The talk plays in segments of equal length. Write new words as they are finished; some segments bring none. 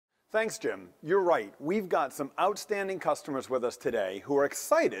Thanks, Jim. You're right. We've got some outstanding customers with us today who are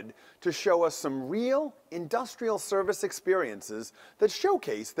excited to show us some real industrial service experiences that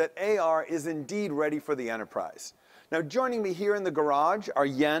showcase that AR is indeed ready for the enterprise. Now, joining me here in the garage are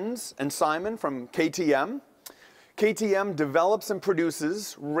Jens and Simon from KTM. KTM develops and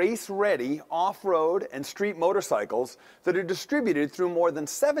produces race-ready off-road and street motorcycles that are distributed through more than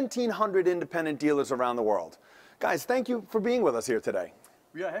 1,700 independent dealers around the world. Guys, thank you for being with us here today.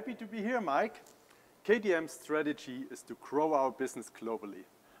 We are happy to be here, Mike. KTM's strategy is to grow our business globally.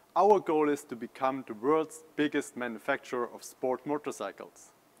 Our goal is to become the world's biggest manufacturer of sport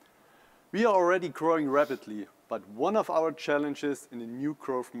motorcycles. We are already growing rapidly, but one of our challenges in the new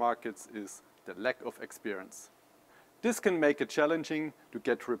growth markets is the lack of experience. This can make it challenging to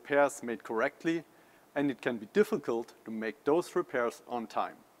get repairs made correctly, and it can be difficult to make those repairs on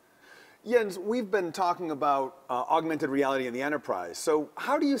time. Jens, we've been talking about augmented reality in the enterprise. So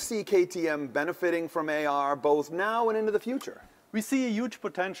how do you see KTM benefiting from AR both now and into the future? We see a huge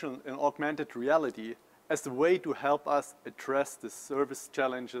potential in augmented reality as a way to help us address the service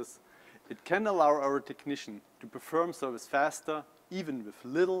challenges. It can allow our technician to perform service faster, even with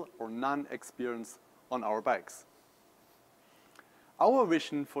little or none experience on our bikes. Our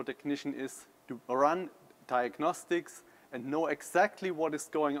vision for technician is to run diagnostics and know exactly what is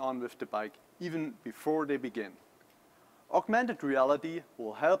going on with the bike even before they begin. Augmented reality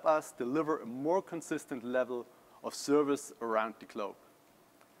will help us deliver a more consistent level of service around the globe.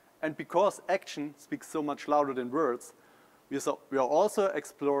 And because action speaks so much louder than words, we are also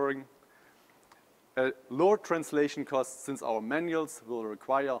exploring lower translation costs since our manuals will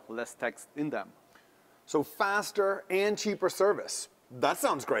require less text in them. So faster and cheaper service. That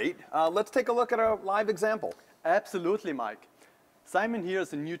sounds great. Let's take a look at a live example. Absolutely, Mike. Simon here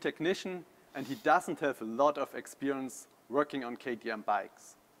is a new technician and he doesn't have a lot of experience working on KTM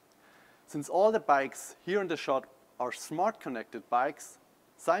bikes. Since all the bikes here in the shot are smart connected bikes,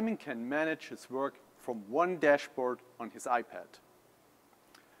 Simon can manage his work from one dashboard on his iPad.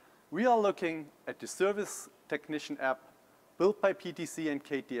 We are looking at the service technician app built by PTC and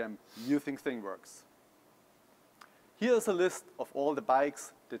KTM using ThingWorx. Here is a list of all the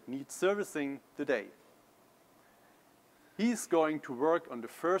bikes that need servicing today. He's going to work on the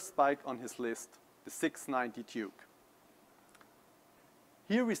first bike on his list, the 690 Duke.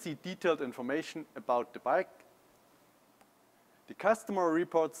 Here we see detailed information about the bike. The customer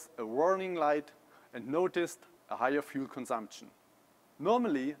reports a warning light and noticed a higher fuel consumption.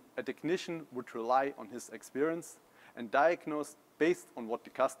 Normally, a technician would rely on his experience and diagnose based on what the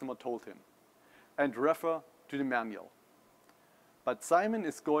customer told him and refer to the manual. But Simon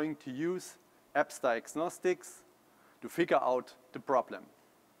is going to use apps diagnostics to figure out the problem.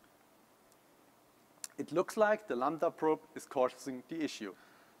 It looks like the lambda probe is causing the issue.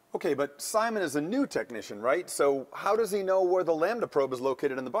 Okay, but Simon is a new technician, right? So how does he know where the lambda probe is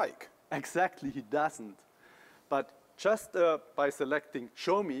located in the bike? Exactly, he doesn't. But just by selecting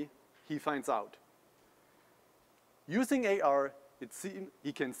Show Me, he finds out. Using AR,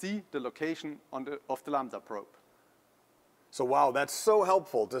 he can see the location of the lambda probe. So wow, that's so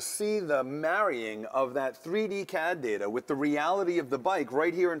helpful to see the marrying of that 3D CAD data with the reality of the bike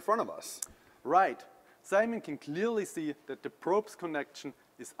right here in front of us. Right. Simon can clearly see that the probe's connection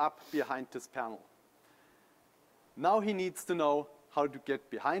is up behind this panel. Now he needs to know how to get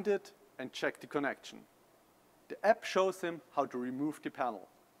behind it and check the connection. The app shows him how to remove the panel.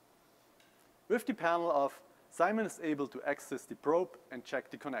 With the panel off, Simon is able to access the probe and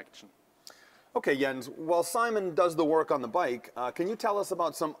check the connection. Okay, Jens, while Simon does the work on the bike, can you tell us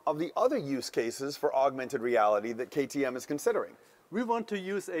about some of the other use cases for augmented reality that KTM is considering? We want to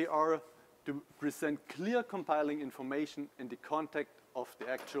use AR to present clear compiling information in the context of the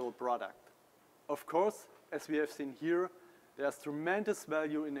actual product. Of course, as we have seen here, there's tremendous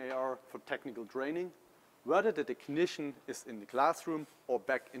value in AR for technical training, whether the technician is in the classroom or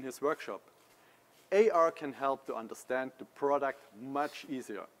back in his workshop. AR can help to understand the product much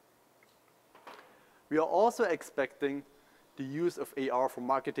easier. We are also expecting the use of AR for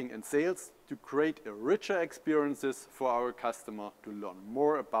marketing and sales to create a richer experiences for our customer to learn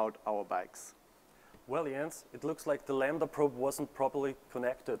more about our bikes. Well, Jens, it looks like the lambda probe wasn't properly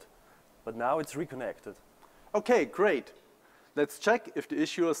connected, but now it's reconnected. Okay, great. Let's check if the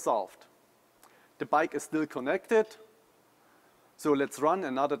issue is solved. The bike is still connected, so let's run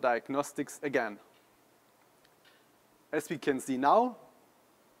another diagnostics again. As we can see now,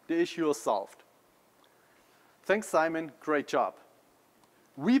 the issue is solved. Thanks, Simon. Great job.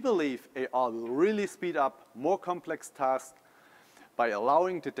 We believe AR will really speed up more complex tasks by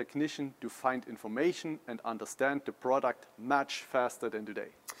allowing the technician to find information and understand the product much faster than today.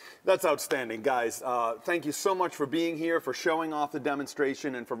 That's outstanding, guys. Thank you so much for being here, for showing off the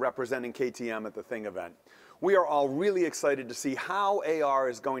demonstration, and for representing KTM at the ThingEvent. We are all really excited to see how AR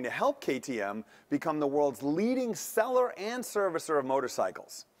is going to help KTM become the world's leading seller and servicer of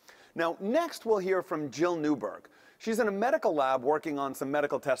motorcycles. Now, next we'll hear from Jill Newberg. She's in a medical lab working on some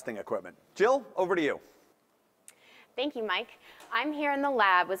medical testing equipment. Jill, over to you. Thank you, Mike. I'm here in the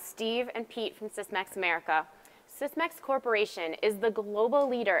lab with Steve and Pete from Sysmex America. Sysmex Corporation is the global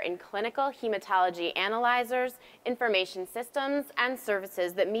leader in clinical hematology analyzers, information systems, and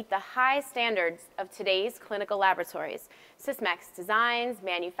services that meet the high standards of today's clinical laboratories. Sysmex designs,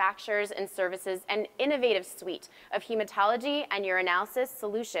 manufactures, and services an innovative suite of hematology and urinalysis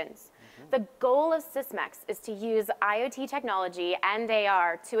solutions. The goal of Sysmex is to use IoT technology and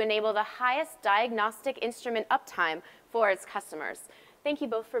AR to enable the highest diagnostic instrument uptime for its customers. Thank you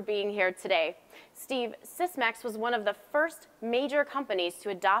both for being here today. Steve, Sysmex was one of the first major companies to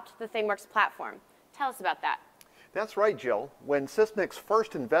adopt the ThingWorx platform. Tell us about that. That's right, Jill. When Sysmex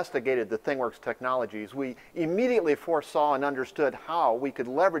first investigated the ThingWorx technologies, we immediately foresaw and understood how we could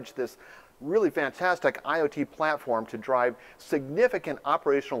leverage this really fantastic IoT platform to drive significant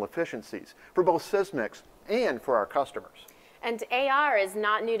operational efficiencies for both Sysmex and for our customers. And AR is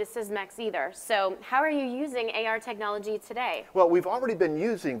not new to Sysmex either. So how are you using AR technology today? Well, we've already been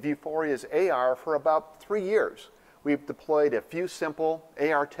using Vuforia's AR for about 3 years. We've deployed a few simple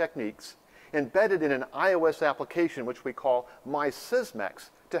AR techniques embedded in an iOS application which we call My Sysmex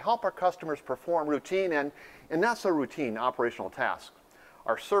to help our customers perform routine and not so routine operational tasks.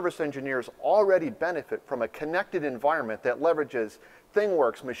 Our service engineers already benefit from a connected environment that leverages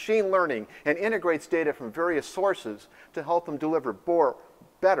ThingWorx, machine learning, and integrates data from various sources to help them deliver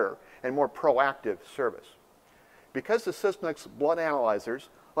better and more proactive service. Because the Sysmex blood analyzers,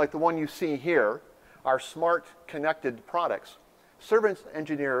 like the one you see here, are smart, connected products, service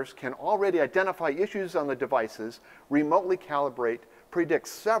engineers can already identify issues on the devices, remotely calibrate, predict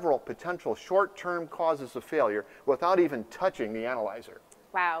several potential short-term causes of failure without even touching the analyzer.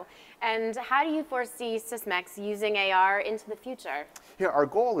 Wow. And how do you foresee Sysmex using AR into the future? Yeah, our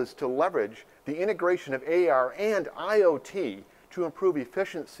goal is to leverage the integration of AR and IoT to improve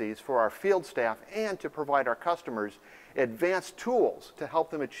efficiencies for our field staff and to provide our customers advanced tools to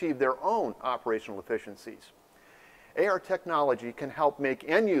help them achieve their own operational efficiencies. AR technology can help make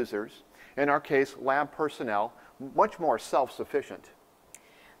end users, in our case lab personnel, much more self-sufficient.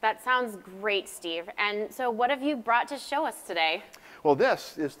 That sounds great, Steve. And so what have you brought to show us today? Well,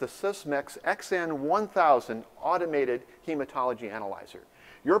 this is the Sysmex XN1000 automated hematology analyzer.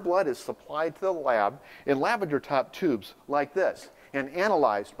 Your blood is supplied to the lab in lavender top tubes like this and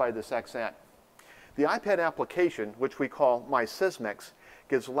analyzed by this XN. The iPad application, which we call My Sysmex,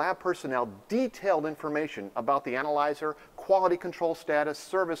 gives lab personnel detailed information about the analyzer, quality control status,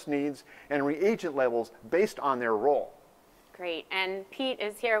 service needs, and reagent levels based on their role. Great. And Pete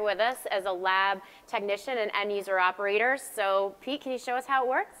is here with us as a lab technician and end user operator. So Pete, can you show us how it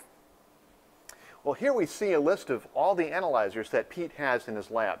works? Well, here we see a list of all the analyzers that Pete has in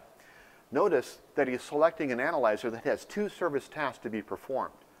his lab. Notice that he's selecting an analyzer that has 2 service tasks to be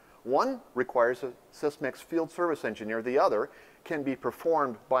performed. One requires a Sysmex field service engineer. The other can be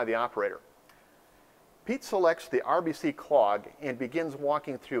performed by the operator. Pete selects the RBC clog and begins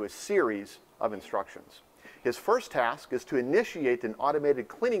walking through a series of instructions. His first task is to initiate an automated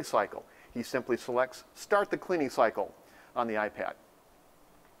cleaning cycle. He simply selects Start the Cleaning Cycle on the iPad.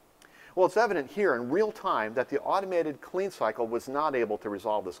 Well, it's evident here in real time that the automated clean cycle was not able to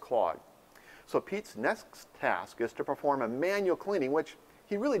resolve this clog. So Pete's next task is to perform a manual cleaning, which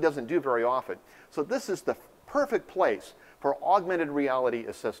he really doesn't do very often. So this is the perfect place for augmented reality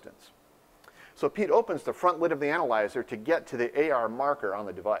assistance. So Pete opens the front lid of the analyzer to get to the AR marker on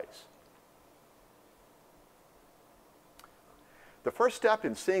the device. The first step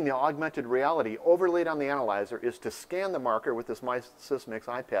in seeing the augmented reality overlaid on the analyzer is to scan the marker with this My Sysmex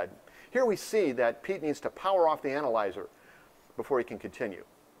iPad. Here we see that Pete needs to power off the analyzer before he can continue.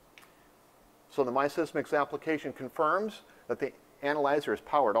 So the My Sysmex application confirms that the analyzer is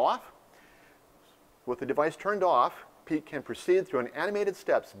powered off. With the device turned off, Pete can proceed through an animated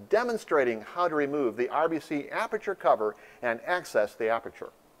steps demonstrating how to remove the RBC aperture cover and access the aperture.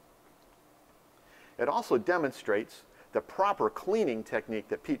 It also demonstrates the proper cleaning technique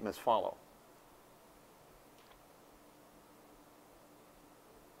that Pete must follow.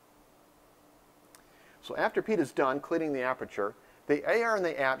 So after Pete is done cleaning the aperture, the AR in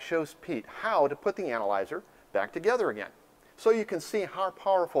the app shows Pete how to put the analyzer back together again. So you can see how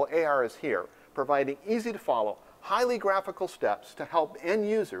powerful AR is here, providing easy to follow highly graphical steps to help end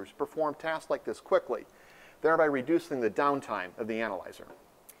users perform tasks like this quickly, thereby reducing the downtime of the analyzer.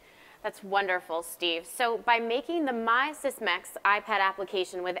 That's wonderful, Steve. So by making the My Sysmex iPad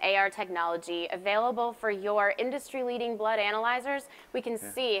application with AR technology available for your industry-leading blood analyzers, we can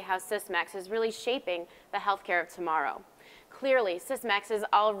see how Sysmex is really shaping the healthcare of tomorrow. Clearly, Sysmex is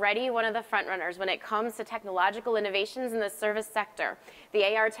already one of the frontrunners when it comes to technological innovations in the service sector.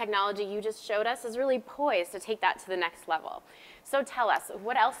 The AR technology you just showed us is really poised to take that to the next level. So tell us,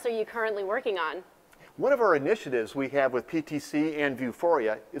 what else are you currently working on? One of our initiatives we have with PTC and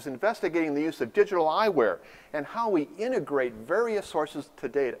Vuforia is investigating the use of digital eyewear and how we integrate various sources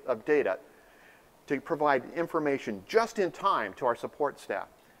of data to provide information just in time to our support staff.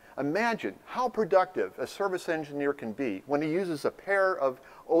 Imagine how productive a service engineer can be when he uses a pair of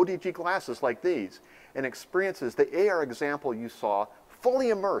ODG glasses like these and experiences the AR example you saw fully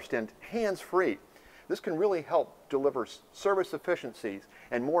immersed and hands-free. This can really help deliver service efficiencies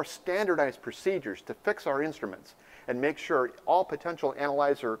and more standardized procedures to fix our instruments and make sure all potential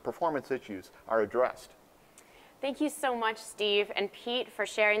analyzer performance issues are addressed. Thank you so much, Steve and Pete, for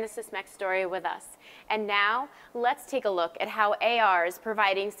sharing the Sysmex story with us. And now, let's take a look at how AR is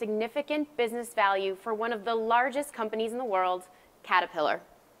providing significant business value for one of the largest companies in the world, Caterpillar.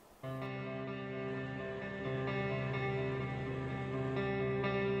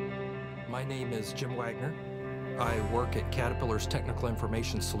 My name is Jim Wagner. I work at Caterpillar's Technical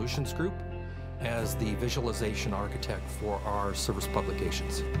Information Solutions Group as the visualization architect for our service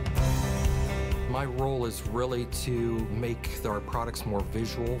publications. My role is really to make our products more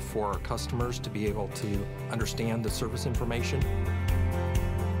visual for our customers to be able to understand the service information.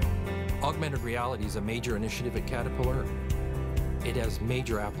 Augmented reality is a major initiative at Caterpillar. It has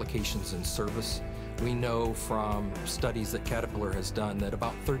major applications in service. We know from studies that Caterpillar has done that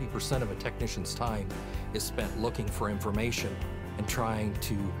about 30% of a technician's time is spent looking for information and trying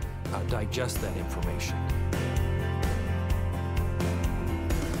to digest that information.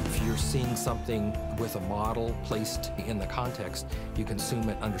 If you're seeing something with a model placed in the context, you consume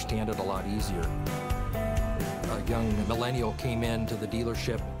it, understand it a lot easier. A young millennial came into the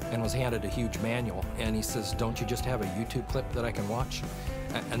dealership and was handed a huge manual, and he says, "Don't you just have a YouTube clip that I can watch?"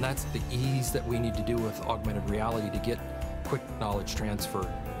 And that's the ease that we need to do with augmented reality to get quick knowledge transfer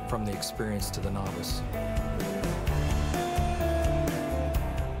from the experienced to the novice.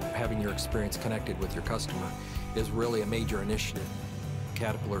 Having your experience connected with your customer is really a major initiative.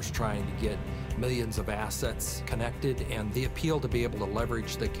 Caterpillar's trying to get millions of assets connected, and the appeal to be able to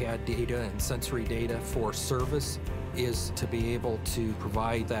leverage the CAD data and sensory data for service is to be able to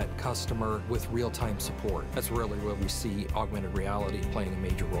provide that customer with real-time support. That's really where we see augmented reality playing a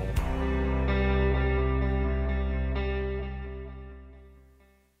major role.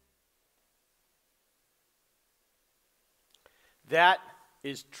 That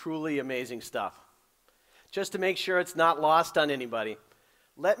is truly amazing stuff. Just to make sure it's not lost on anybody,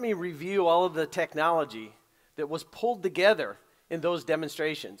 let me review all of the technology that was pulled together in those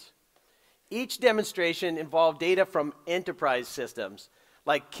demonstrations. Each demonstration involved data from enterprise systems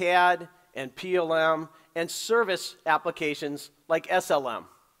like CAD and PLM and service applications like SLM,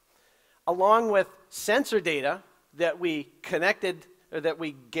 along with sensor data that we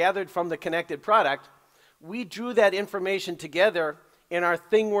gathered from the connected product. We drew that information together in our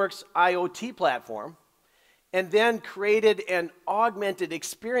ThingWorx IoT platform and then created and augmented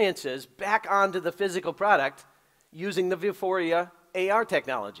experiences back onto the physical product using the Vuforia AR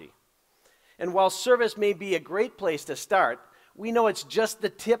technology. And while service may be a great place to start, we know it's just the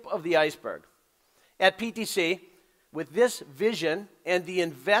tip of the iceberg. At PTC, with this vision and the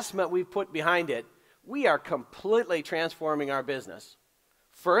investment we've put behind it, we are completely transforming our business.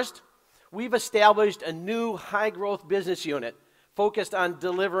 First, we've established a new high-growth business unit focused on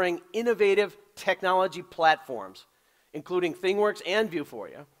delivering innovative technology platforms, including ThingWorx and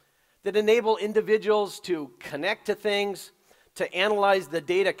Vuforia, that enable individuals to connect to things, to analyze the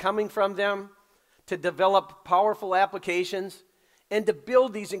data coming from them, to develop powerful applications, and to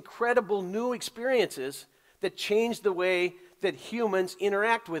build these incredible new experiences that change the way that humans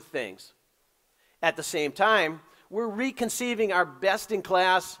interact with things. At the same time, we're reconceiving our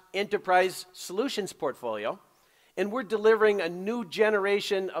best-in-class enterprise solutions portfolio, and we're delivering a new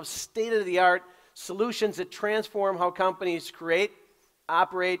generation of state-of-the-art solutions that transform how companies create,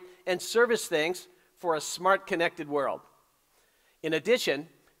 operate, and service things for a smart, connected world. In addition,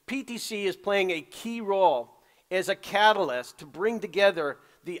 PTC is playing a key role as a catalyst to bring together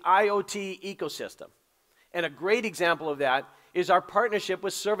the IoT ecosystem. And a great example of that is our partnership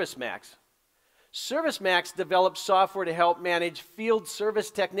with ServiceMax. ServiceMax develops software to help manage field service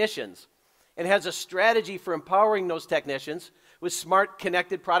technicians and has a strategy for empowering those technicians with smart,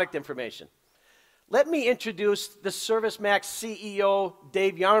 connected product information. Let me introduce the ServiceMax CEO,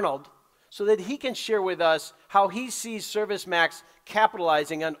 Dave Yarnold, so that he can share with us how he sees ServiceMax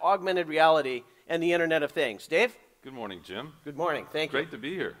capitalizing on augmented reality and the Internet of Things. Dave? Good morning, Jim. Good morning. Thank you. Great to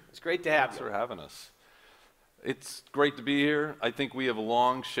be here. It's great to have Thanks you. for having us. It's great to be here. I think we have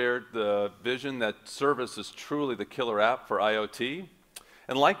long shared the vision that service is truly the killer app for IoT.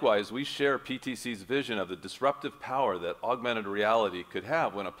 And likewise, we share PTC's vision of the disruptive power that augmented reality could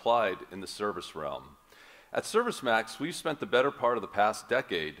have when applied in the service realm. At ServiceMax, we've spent the better part of the past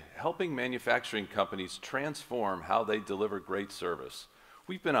decade helping manufacturing companies transform how they deliver great service.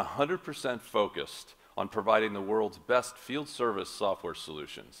 We've been 100% focused on providing the world's best field service software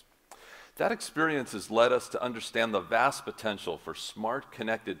solutions. That experience has led us to understand the vast potential for smart,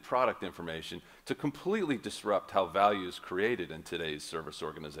 connected product information to completely disrupt how value is created in today's service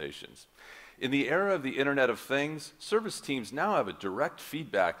organizations. In the era of the Internet of Things, service teams now have a direct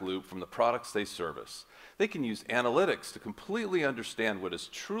feedback loop from the products they service. They can use analytics to completely understand what is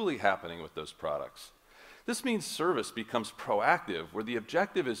truly happening with those products. This means service becomes proactive, where the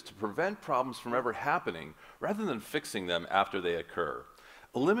objective is to prevent problems from ever happening rather than fixing them after they occur.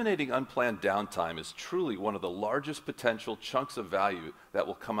 Eliminating unplanned downtime is truly one of the largest potential chunks of value that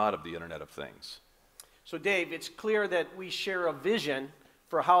will come out of the Internet of Things. So Dave, it's clear that we share a vision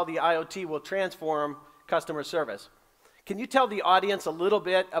for how the IoT will transform customer service. Can you tell the audience a little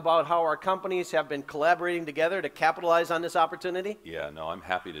bit about how our companies have been collaborating together to capitalize on this opportunity? Yeah, no, I'm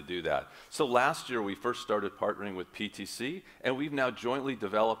happy to do that. So last year we first started partnering with PTC, and we've now jointly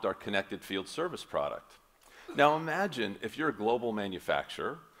developed our connected field service product. Now imagine if you're a global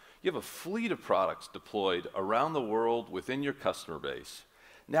manufacturer, you have a fleet of products deployed around the world within your customer base.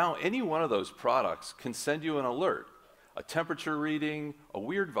 Now any one of those products can send you an alert, a temperature reading, a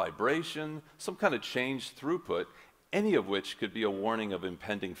weird vibration, some kind of change throughput, any of which could be a warning of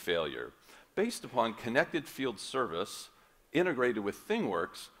impending failure. Based upon connected field service integrated with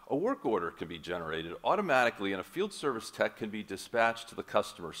ThingWorx, a work order can be generated automatically and a field service tech can be dispatched to the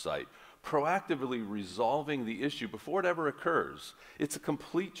customer site, proactively resolving the issue before it ever occurs. It's a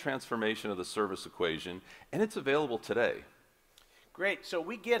complete transformation of the service equation, and it's available today. Great. So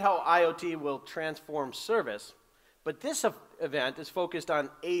we get how IoT will transform service, but this event is focused on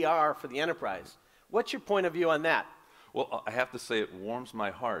AR for the enterprise. What's your point of view on that? Well, I have to say it warms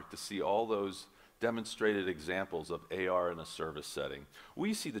my heart to see all those demonstrated examples of AR in a service setting.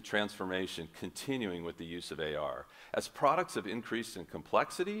 We see the transformation continuing with the use of AR. As products have increased in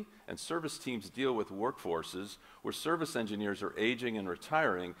complexity and service teams deal with workforces where service engineers are aging and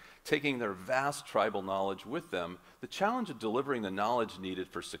retiring, taking their vast tribal knowledge with them, the challenge of delivering the knowledge needed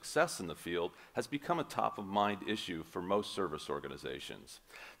for success in the field has become a top-of-mind issue for most service organizations.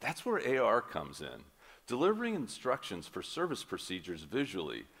 That's where AR comes in. Delivering instructions for service procedures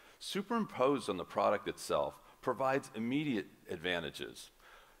visually, superimposed on the product itself, provides immediate advantages.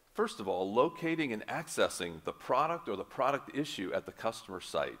 First of all, locating and accessing the product or the product issue at the customer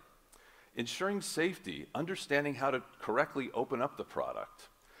site. Ensuring safety, understanding how to correctly open up the product.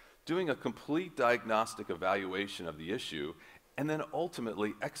 Doing a complete diagnostic evaluation of the issue, and then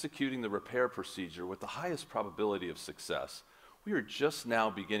ultimately executing the repair procedure with the highest probability of success. We are just now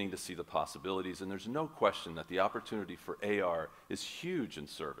beginning to see the possibilities, and there's no question that the opportunity for AR is huge in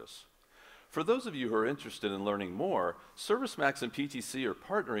service. For those of you who are interested in learning more, ServiceMax and PTC are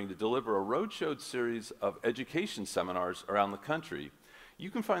partnering to deliver a roadshow series of education seminars around the country.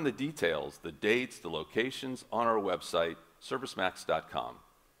 You can find the details, the dates, the locations on our website, servicemax.com.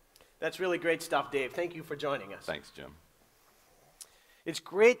 That's really great stuff, Dave. Thank you for joining us. Thanks, Jim. It's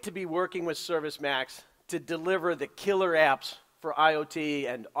great to be working with ServiceMax to deliver the killer apps for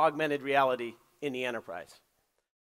IoT and augmented reality in the enterprise.